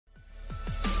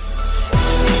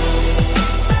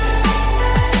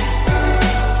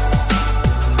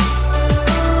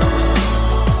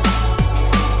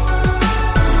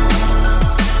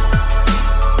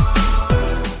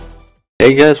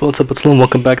Hey guys, what's up? It's Lynn.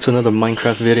 Welcome back to another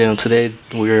Minecraft video. Today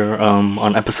we're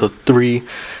on episode 3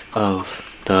 of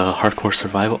the hardcore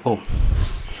survival. Oh,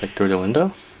 it's like through the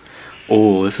window.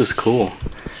 Oh, this is cool.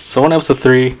 So on episode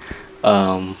 3,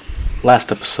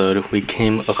 last episode, we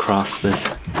came across this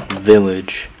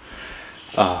village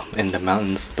in the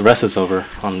mountains. The rest is over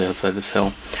on the outside of this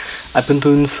hill. I've been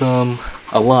doing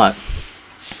a lot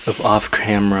of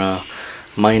off-camera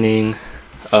mining,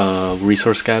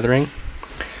 resource gathering.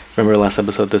 Remember last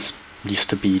episode, this used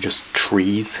to be just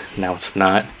trees, now it's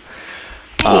not.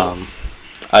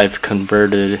 I've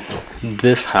converted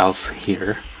this house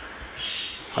here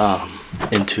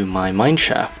into my mine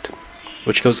shaft,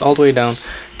 which goes all the way down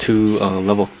to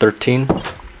level 13.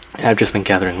 And I've just been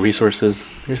gathering resources.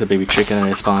 Here's a baby chicken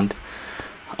I spawned.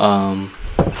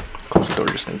 Close the door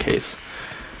just in case.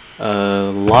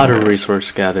 A lot of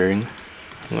resource gathering.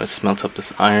 I'm going to smelt up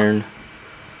this iron.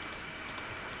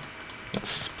 Let's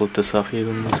split this up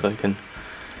evenly so I can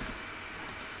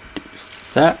do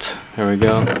that. There we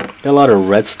go. Got a lot of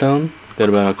redstone. Got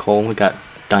a bit of coal. We got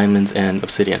diamonds and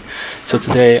obsidian. So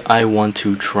today I want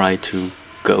to try to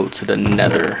go to the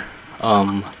Nether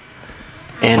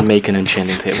and make an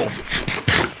enchanting table.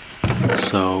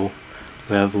 So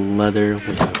we have leather.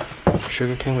 We have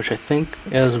sugarcane, which I think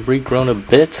has regrown a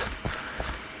bit.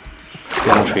 Let's see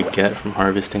how much we get from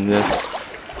harvesting this.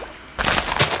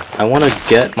 I want to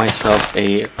get myself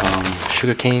a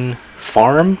sugarcane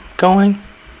farm going,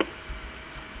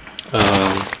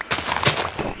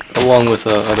 along with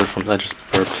other farms. I just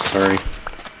burped, sorry.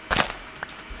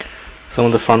 Some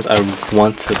of the farms I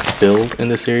want to build in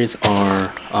this series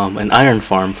are an iron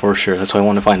farm for sure. That's why I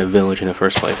want to find a village in the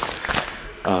first place.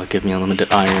 Give me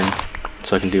unlimited iron,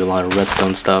 so I can do a lot of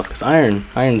redstone stuff. Because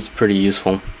iron's pretty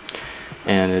useful,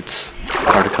 and it's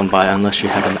hard to come by unless you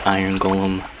have an iron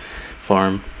golem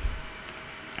farm.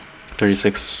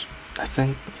 36, I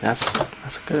think that's a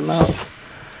good amount.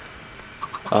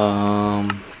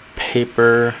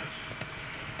 Paper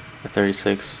at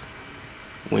 36.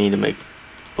 We need to make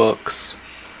books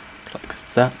like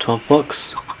that. 12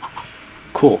 books.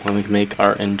 Cool. Then we can make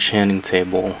our enchanting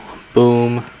table.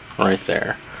 Boom, right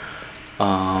there. We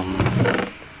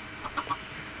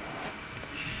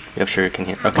have sugarcane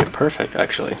here. Okay, perfect.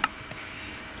 Actually,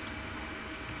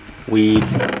 we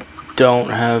don't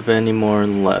have any more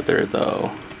leather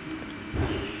though.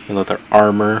 Leather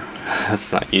armor,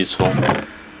 that's not useful.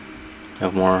 We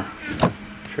have more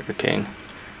sugarcane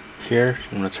here.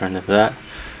 I'm gonna turn to that.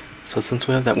 So since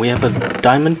we have that, we have a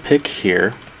diamond pick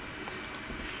here.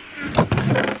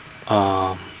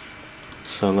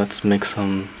 So let's make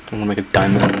some. I'm gonna make a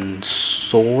diamond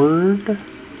sword.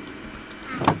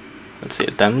 Let's see,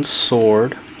 a diamond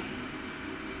sword.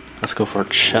 Let's go for a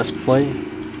chest plate.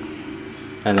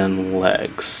 And then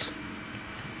legs.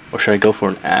 Or should I go for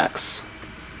an axe?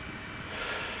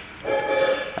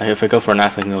 If I go for an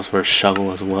axe, I can go for a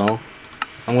shovel as well.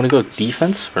 I'm gonna go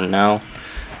defense for now.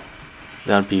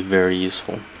 That'd be very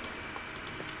useful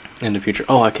in the future.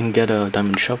 Oh, I can get a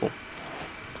diamond shovel.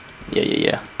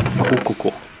 Yeah.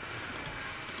 Cool.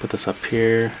 Put this up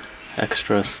here.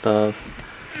 Extra stuff.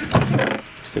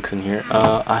 Sticks in here.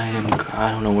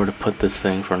 I don't know where to put this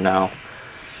thing for now.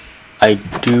 I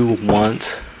do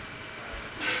want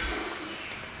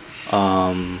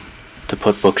to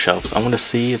put bookshelves. I want to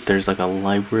see if there's like a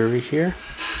library here.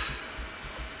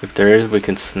 If there is, we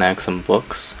can snag some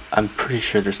books. I'm pretty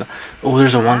sure there's not. Oh,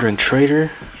 there's a wandering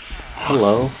trader.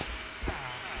 Hello,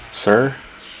 sir.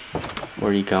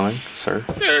 Where are you going, sir?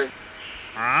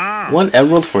 1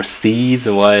 emerald for seeds.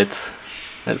 What?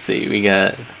 Let's see. We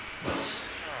got.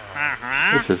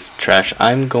 This is trash.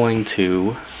 I'm going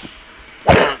to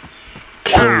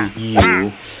kill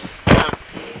you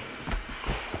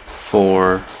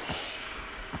for.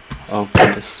 Oh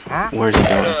goodness, where's he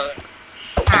going?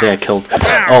 I think I killed.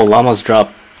 Oh, llamas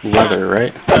drop leather,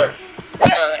 right?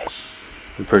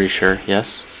 I'm pretty sure.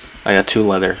 Yes, I got 2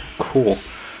 leather. Cool.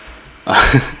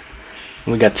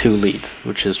 We got 2 leads,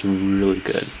 which is really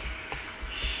good.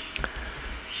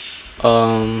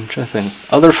 Trying to think.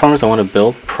 Other farms I want to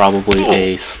build, probably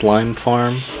a slime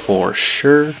farm for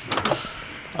sure.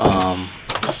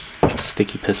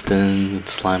 Sticky piston,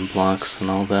 slime blocks, and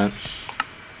all that.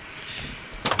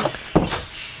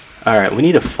 Alright, we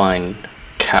need to find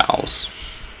cows.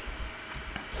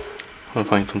 I'm gonna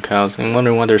find some cows. I'm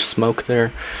wondering why there's smoke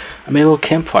there. I made a little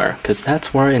campfire, because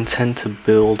that's where I intend to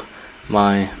build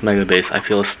my mega base. I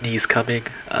feel a sneeze coming.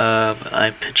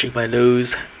 I'm pinching my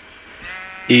nose.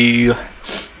 Ew.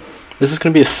 This is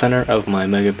gonna be a center of my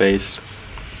mega base.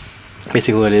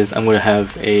 Basically what it is, I'm gonna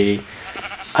have a,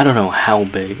 I don't know how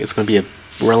big. It's going to be a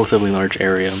relatively large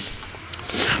area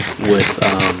with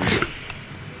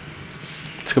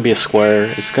It's gonna be a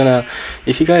square. It's gonna,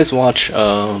 if you guys watch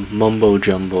Mumbo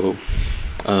Jumbo,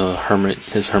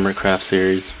 his Hermitcraft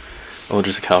series. Oh,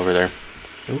 there's a cow over there.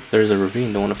 Oh, there's a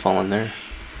ravine. Don't want to fall in there.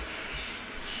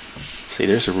 See,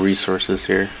 there's some resources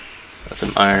here. Got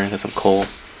some iron. Got some coal.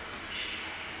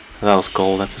 That was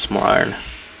gold. That's just more iron,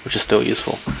 which is still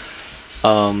useful.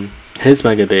 His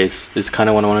mega base is kind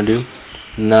of what I want to do.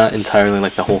 Not entirely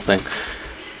like the whole thing.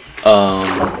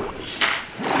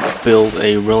 Build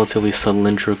a relatively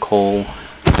cylindrical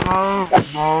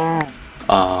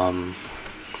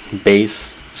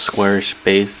base, squarish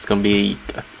base. It's gonna be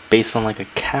based on like a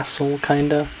castle,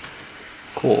 kinda.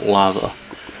 Cool lava.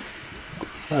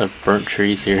 A lot of burnt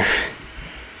trees here.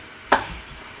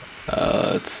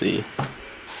 Let's see.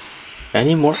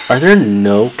 Any more? Are there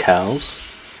no cows?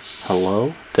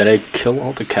 Hello? Did I kill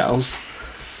all the cows?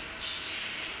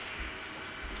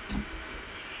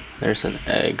 There's an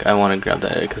egg. I want to grab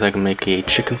that egg because I can make a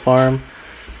chicken farm,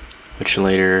 which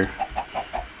later...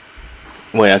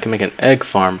 Wait, I can make an egg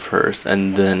farm first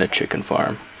and then a chicken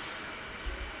farm.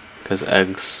 Because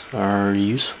eggs are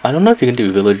useful. I don't know if you can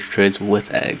do village trades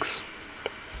with eggs.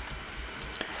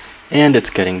 And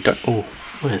it's getting dark. Oh,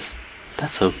 what is...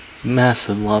 That's a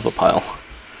massive lava pile.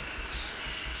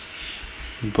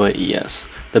 But yes,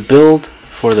 the build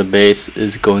for the base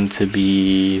is going to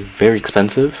be very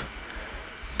expensive.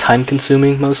 Time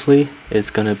consuming mostly. It's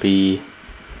gonna be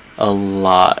a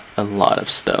lot of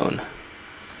stone.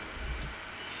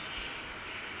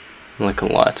 Like a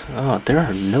lot. Oh, there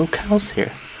are no cows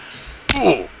here.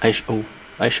 I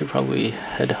should probably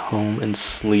head home and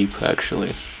sleep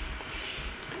actually.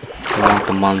 I don't want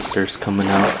the monsters coming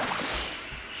out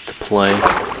to play.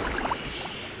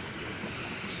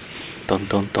 Dun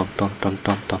dun dun dun dun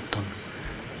dun dun dun.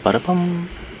 Ba-da-bum.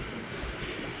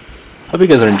 Hope you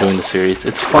guys are enjoying the series.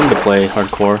 It's fun to play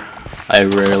hardcore. I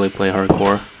rarely play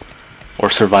hardcore. Or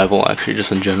survival actually,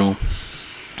 just in general.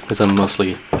 Because I'm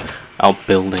mostly out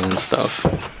building and stuff.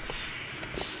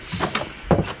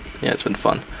 Yeah, it's been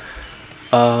fun.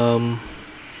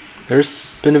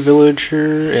 There's been a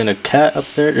villager and a cat up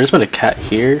there. There's been a cat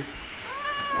here.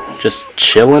 Just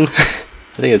chilling.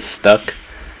 I think it's stuck.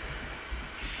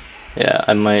 Yeah,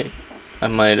 I might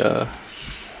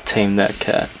tame that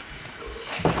cat.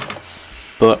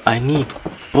 But I need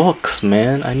books,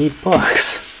 man. I need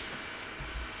books.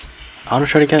 I want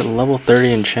to try to get level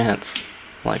 30 enchants,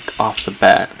 like off the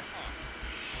bat.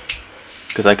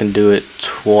 Because I can do it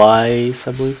twice,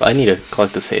 I believe. I need to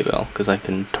collect this hay bale because I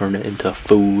can turn it into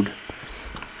food,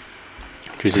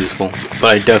 which is useful.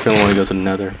 But I definitely want to go to the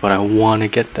Nether. But I want to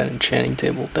get that enchanting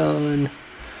table done.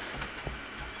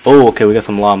 Oh, okay, we got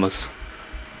some llamas.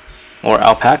 Or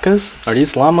alpacas? Are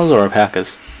these llamas or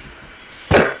alpacas?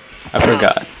 I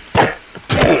forgot.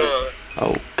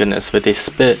 Oh, goodness, but they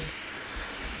spit.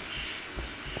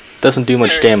 Doesn't do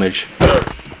much damage.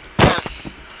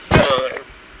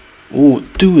 Ooh,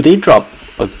 dude, they drop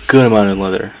a good amount of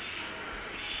leather.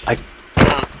 I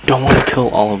don't want to kill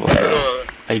all of them, though.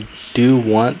 I do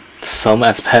want some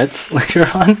as pets later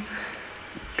on.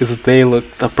 Because they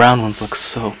look, the brown ones look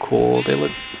so cool. They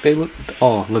look,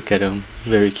 oh, look at them.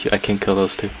 Very cute. I can't kill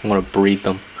those two. I want to breed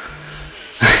them.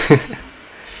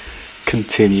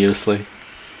 Continuously.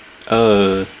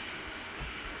 You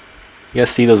guys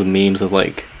see those memes of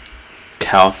like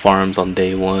cow farms on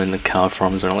day 1, the cow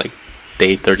farms are like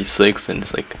day 36, and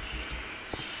it's like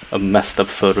a messed up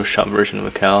Photoshop version of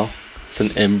a cow. It's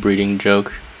an inbreeding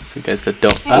joke. For you guys that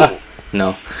don't,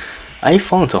 no, I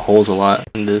fall into holes a lot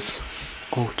in this.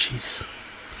 Oh jeez,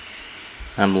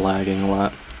 I'm lagging a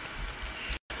lot.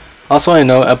 Also, I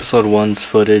know episode 1's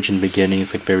footage in the beginning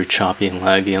is like very choppy and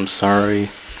laggy. I'm sorry.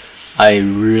 I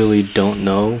really don't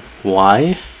know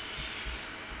why.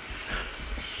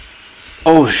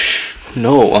 Oh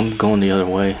no, I'm going the other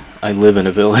way. I live in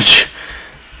a village.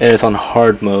 And it's on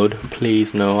hard mode.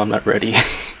 Please, no, I'm not ready.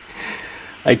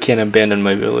 I can't abandon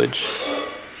my village.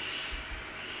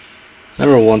 I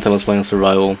remember one time I was playing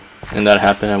survival, and that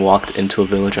happened. I walked into a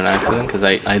village on accident because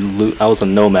I was a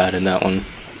nomad in that one,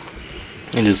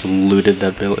 and just looted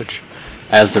that village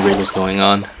as the raid was going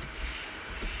on.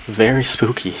 Very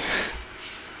spooky.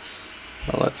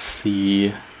 Well, let's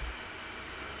see.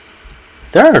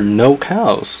 There are no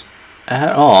cows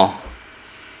at all.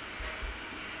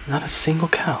 Not a single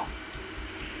cow.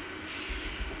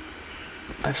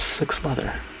 I have 6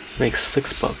 leather. Makes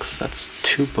 6 books. That's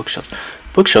 2 bookshelves.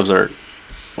 Bookshelves are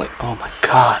like, oh my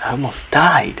god, I almost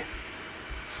died.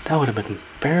 That would have been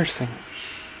embarrassing.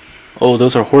 Oh,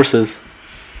 those are horses.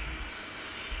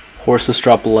 Horses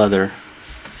drop leather,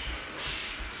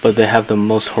 but they have the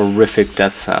most horrific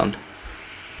death sound.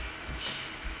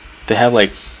 They have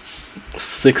like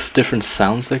 6 different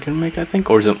sounds they can make, I think,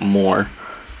 or is it more?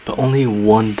 But only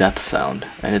 1 death sound,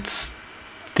 and it's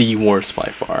the worst by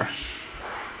far.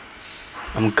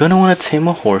 I'm gonna want to tame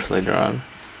a horse later on,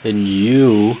 and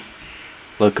you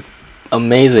look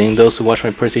amazing. Those who watch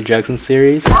my Percy Jackson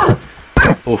series,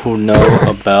 or who know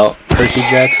about Percy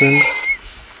Jackson,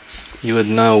 you would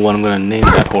know what I'm gonna name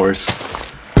that horse.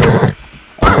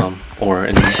 Or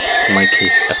in my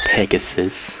case, a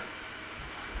Pegasus.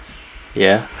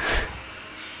 Yeah.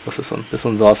 What's this one? This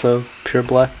one's also pure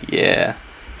black? Yeah.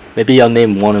 Maybe I'll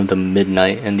name one of them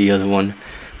Midnight and the other one.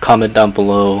 Comment down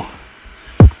below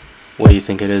what do you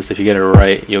think it is. If you get it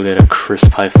right, you'll get a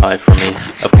crisp high five from me.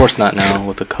 Of course not now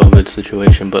with the COVID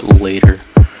situation, but later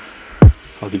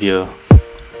I'll give you a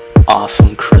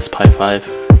awesome crisp high five.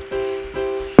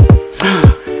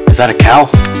 Is that a cow?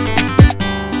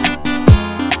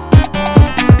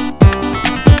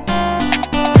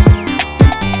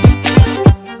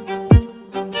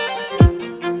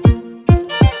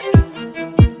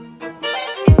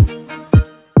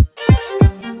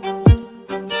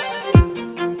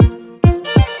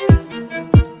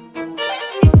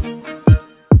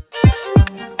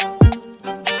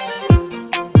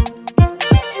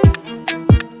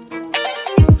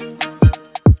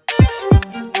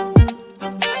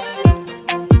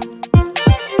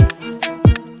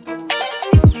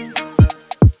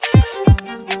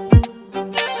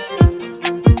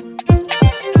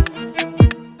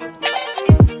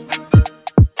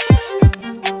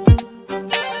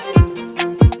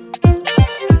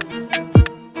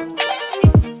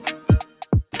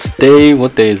 Day,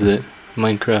 what day is it?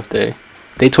 Minecraft day.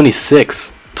 Day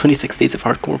 26. 26 days of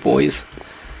hardcore, boys.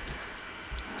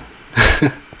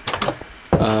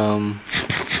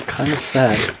 Kind of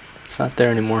sad. It's not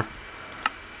there anymore.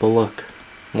 But look,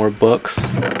 more books.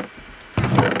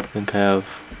 I think I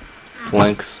have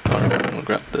blanks. Alright, I'm gonna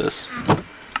grab this.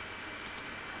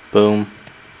 Boom.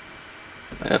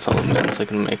 That's all the minutes I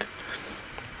can make.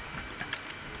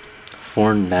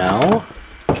 For now.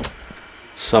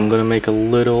 So I'm gonna make a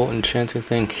little enchanting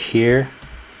thing here.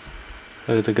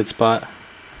 Look, it's a good spot.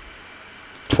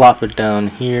 Plop it down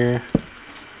here.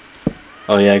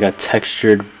 Oh yeah, I got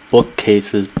textured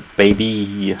bookcases,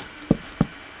 baby.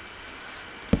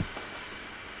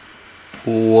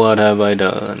 What have I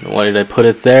done? Why did I put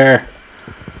it there?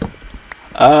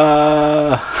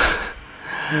 Oh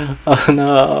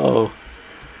no.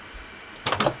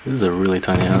 This is a really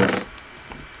tiny house.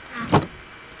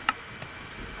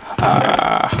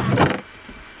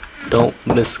 Don't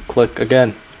misclick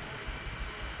again.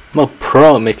 I'm a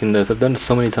pro at making this. I've done it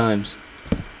so many times.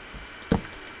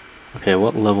 Okay,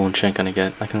 what level enchant can I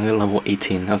get? I can get level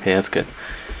 18. Okay, that's good.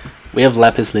 We have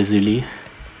lapis lazuli.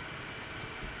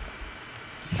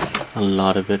 A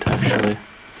lot of it, actually.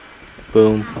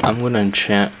 Boom. I'm gonna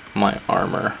enchant my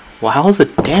armor. Well, how is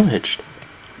it damaged?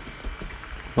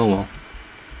 Oh well.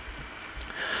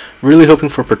 Really hoping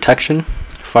for protection.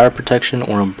 Fire protection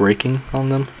or unbreaking on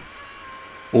them.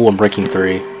 Oh, I'm breaking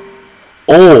 3.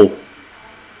 Oh!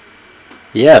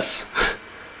 Yes!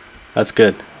 That's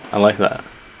good. I like that.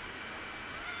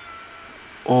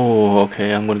 Oh,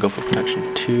 okay. I'm gonna go for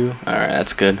protection 2. Alright,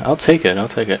 that's good. I'll take it. I'll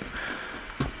take it.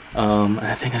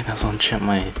 I think I can enchant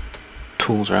my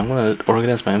tools, right? I'm gonna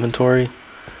organize my inventory.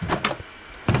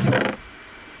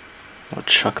 I'll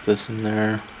chuck this in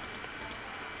there.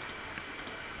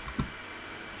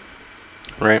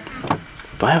 Right.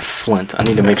 Do I have flint? I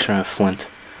need to make sure I have flint.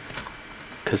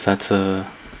 Because that's very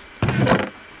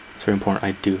important.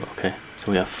 I do. Okay.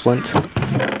 So we have flint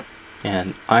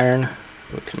and iron.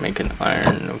 We can make an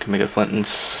iron. We can make a flint and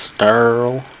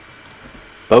steel.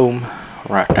 Boom.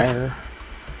 Right there.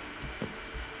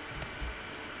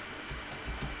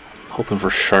 Hoping for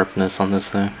sharpness on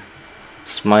this thing.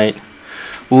 Smite.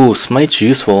 Ooh, smite's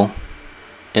useful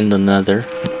in the nether.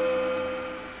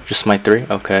 Just smite 3?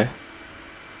 Okay.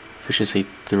 Efficiency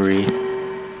 3.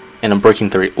 And I'm breaking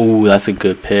 3. Ooh, that's a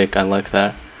good pick. I like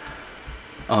that.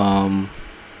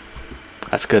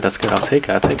 That's good. That's good. I'll take it.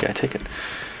 I'll take it. I take it.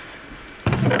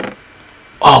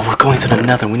 Oh, we're going to the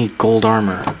nether. We need gold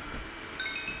armor.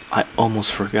 I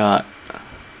almost forgot.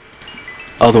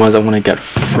 Otherwise, I'm gonna get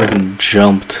friggin'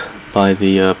 jumped by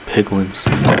the piglins.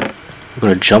 They're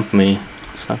gonna jump me.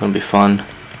 It's not gonna be fun.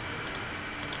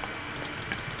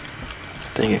 I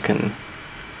think I can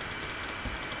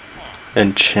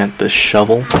enchant the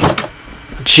shovel.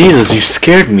 Jesus, you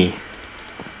scared me.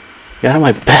 Get out of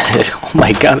my bed. Oh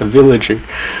my god, a villager.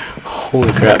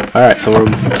 Holy crap. Alright, so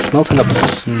we're smelting up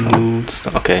smooth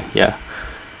stone. Okay, yeah.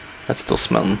 That's still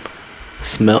smelting.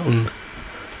 Smelting.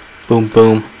 Boom,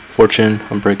 boom. Fortune.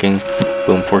 I'm breaking.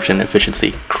 Boom, fortune.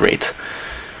 Efficiency. Great.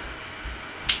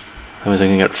 I was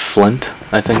thinking get flint.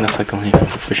 I think that's like the only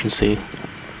efficiency.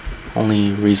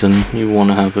 Only reason you want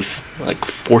to have like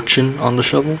fortune on the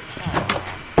shovel.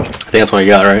 I think that's what I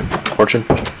got, right? Fortune?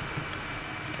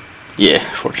 Yeah,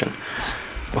 fortune.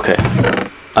 Okay.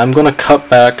 I'm gonna cut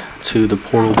back to the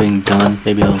portal being done.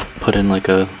 Maybe I'll put in like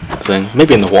a thing.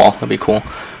 Maybe in the wall. That'd be cool.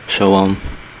 So,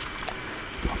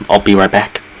 I'll be right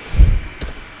back.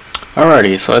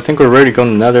 Alrighty, so I think we're ready to go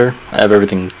to Nether. I have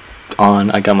everything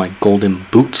on. I got my golden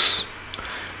boots.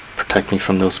 Protect me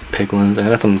from those piglins. I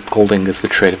got some gold ingots to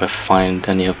trade if I find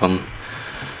any of them.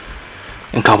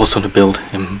 And cobblestone to build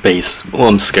in base. Well,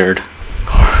 I'm scared.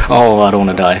 Oh, I don't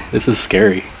want to die. This is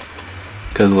scary.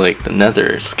 Because, like, the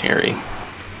Nether is scary.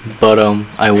 But,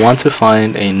 I want to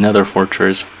find a Nether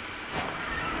fortress.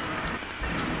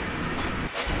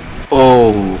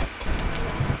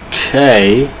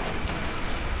 Okay.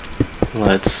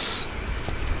 Let's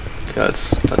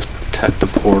protect the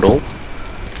portal.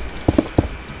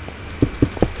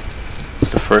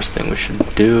 That's the first thing we should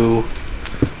do.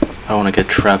 I don't want to get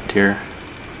trapped here.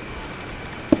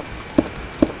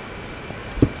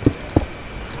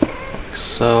 Like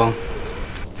so.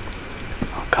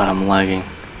 Oh god, I'm lagging.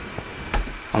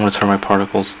 I'm gonna turn my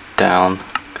particles down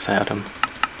because I had them.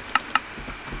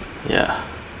 Yeah.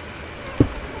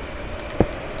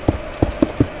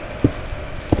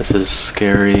 This is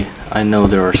scary. I know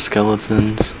there are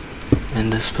skeletons in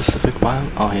this specific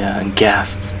biome. Oh yeah, and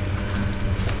ghasts.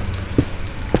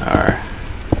 Alright.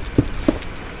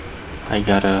 I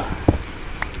gotta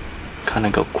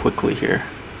kinda go quickly here.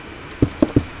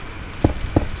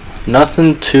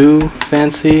 Nothing too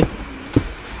fancy.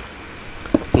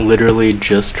 Literally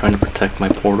just trying to protect my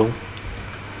portal.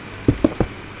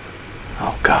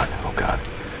 Oh god, oh god.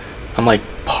 I'm like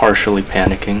partially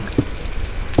panicking.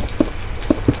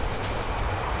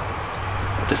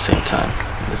 At the same time.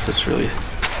 This is really...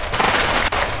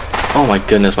 Oh my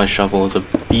goodness, my shovel is a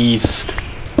beast.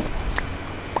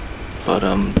 But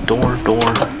door,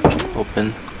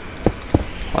 open.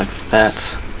 Like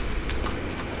that.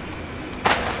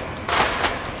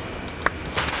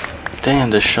 Damn,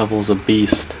 this shovel's a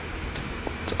beast.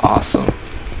 It's awesome.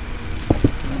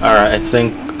 Alright, I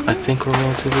think we're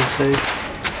relatively safe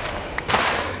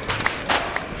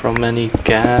from any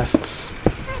ghasts.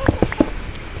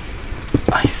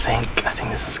 I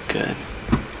think this is good.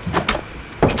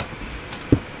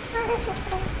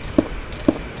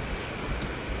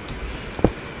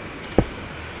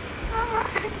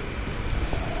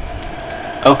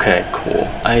 Okay, cool.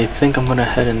 I think I'm gonna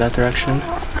head in that direction.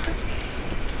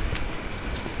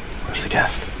 Where's the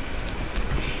ghast?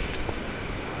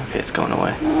 Okay, it's going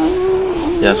away.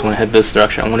 Yeah, so I'm gonna head this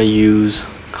direction. I'm gonna use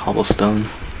cobblestone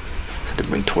to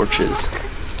bring torches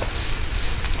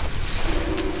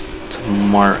to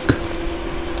mark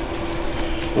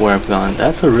where I've gone.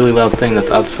 That's a really loud thing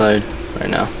that's outside right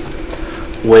now.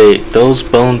 Wait, those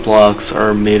bone blocks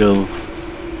are made of...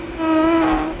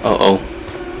 Uh-oh.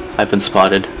 I've been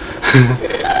spotted.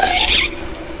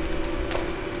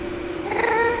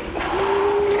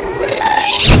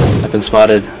 I've been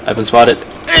spotted.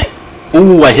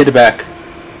 Ooh, I hit it back.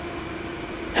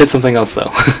 Hit something else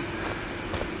though.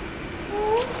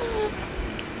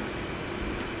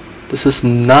 This is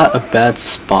not a bad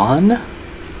spawn,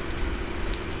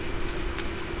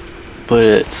 but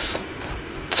it's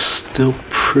still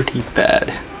pretty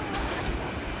bad.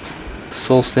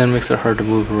 Soul stand makes it hard to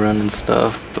move around and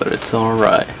stuff, but it's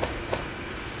alright.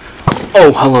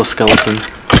 Oh, hello, skeleton.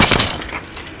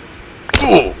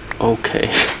 Oh, okay.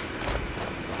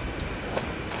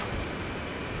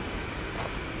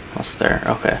 What's there?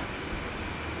 Okay.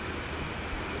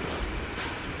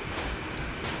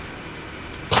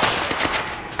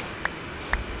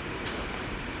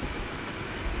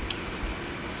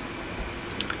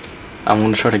 I'm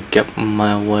gonna try to get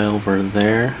my way over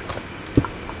there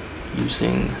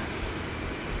using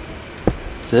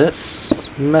this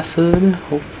method.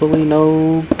 Hopefully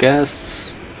no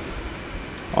guests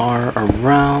are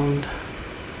around.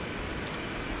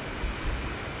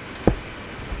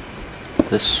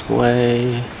 This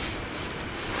way.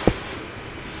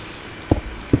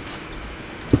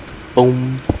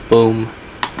 Boom, boom.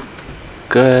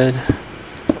 Good.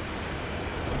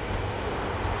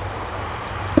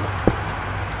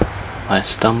 My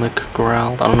stomach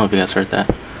growled. I don't know if you guys heard that.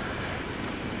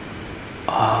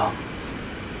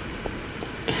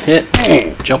 Hit.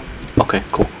 Jump. Okay,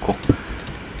 cool.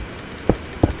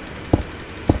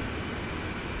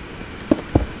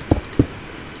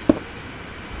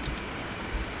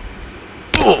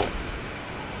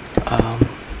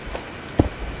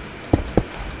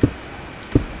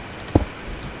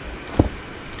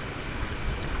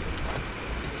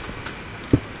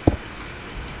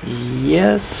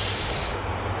 Yes.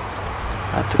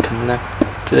 I have to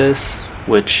connect this,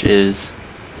 which is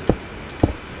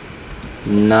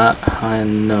not high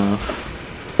enough.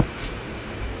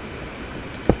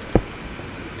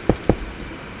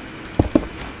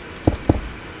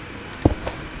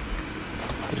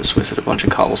 I just wasted a bunch of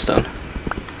cobblestone.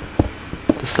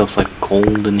 This stuff's like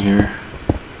gold in here.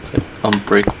 It's like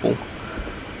unbreakable.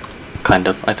 Kind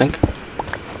of, I think.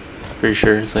 Pretty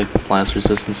sure it's like blast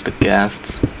resistance to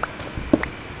ghasts.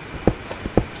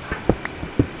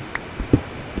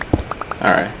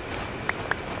 Alright.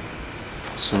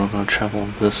 So we're gonna travel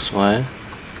this way.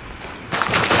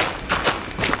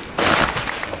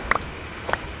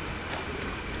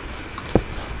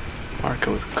 Mark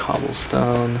it with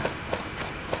cobblestone.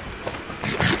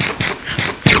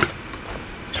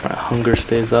 My hunger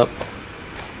stays up.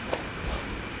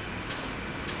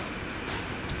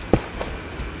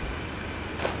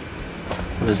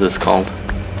 What is this called?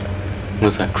 What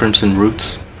is that? Crimson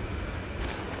Roots?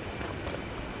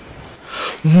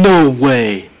 No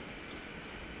way!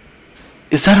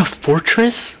 Is that a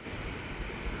fortress?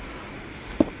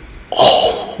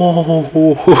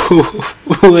 Oh,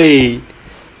 wait.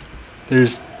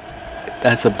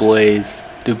 That's a blaze.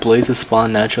 Do blazes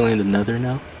spawn naturally in the Nether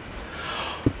now?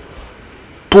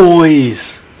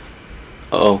 Boys!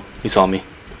 Uh-oh, he saw me.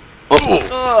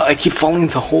 Oh, I keep falling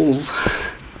into holes.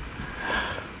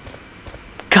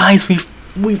 Guys, we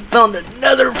found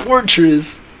another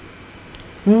fortress.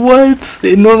 What?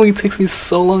 It normally takes me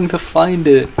so long to find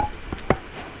it.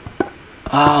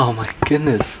 Oh my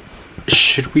goodness.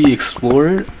 Should we explore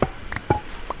it?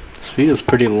 This video's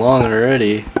pretty long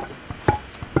already.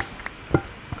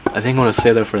 I think I'm gonna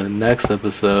save that for the next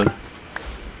episode.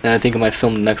 And I think I might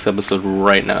film the next episode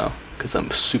right now, because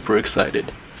I'm super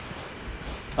excited.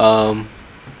 So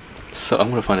I'm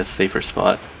gonna find a safer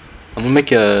spot. I'm gonna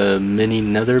make a mini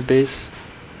Nether base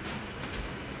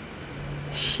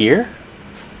here.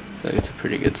 I think it's a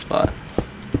pretty good spot.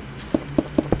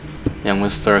 Yeah, I'm gonna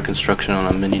start construction on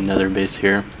a mini Nether base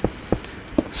here.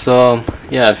 So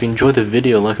yeah, if you enjoyed the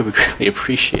video, like it would be greatly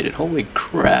appreciated. Holy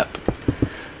crap!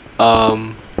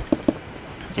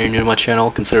 If you're new to my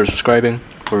channel, consider subscribing.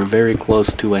 We're very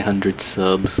close to 100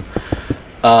 subs.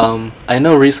 I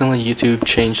know recently YouTube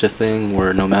changed a thing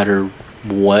where no matter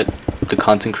what the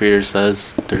content creator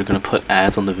says, they're gonna put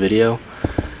ads on the video.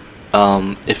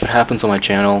 If it happens on my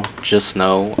channel, just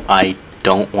know I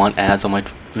don't want ads on my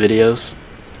videos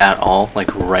at all.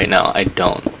 Like right now, I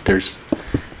don't. There's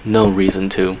no reason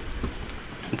to.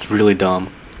 It's really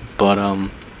dumb, but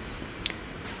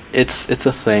it's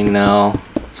a thing now.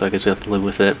 So I guess we have to live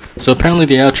with it. So apparently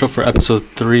the outro for episode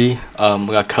 3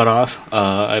 got cut off.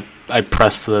 I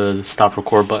pressed the stop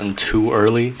record button too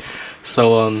early.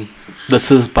 So this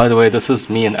is, by the way, this is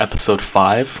me in episode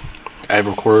 5. I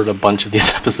recorded a bunch of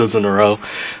these episodes in a row.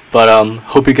 But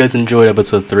hope you guys enjoyed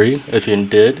episode 3. If you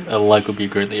did, a like would be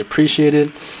greatly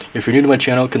appreciated. If you're new to my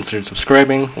channel, consider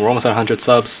subscribing. We're almost at 100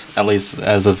 subs, at least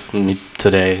as of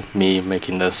today, me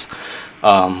making this.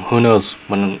 Who knows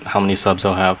how many subs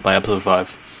I'll have by episode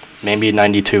 5. Maybe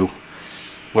 92.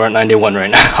 We're at 91 right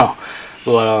now.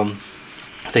 But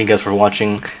thank you guys for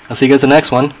watching. I'll see you guys in the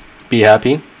next one. Be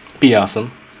happy. Be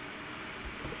awesome.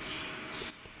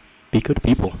 Be good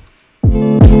people.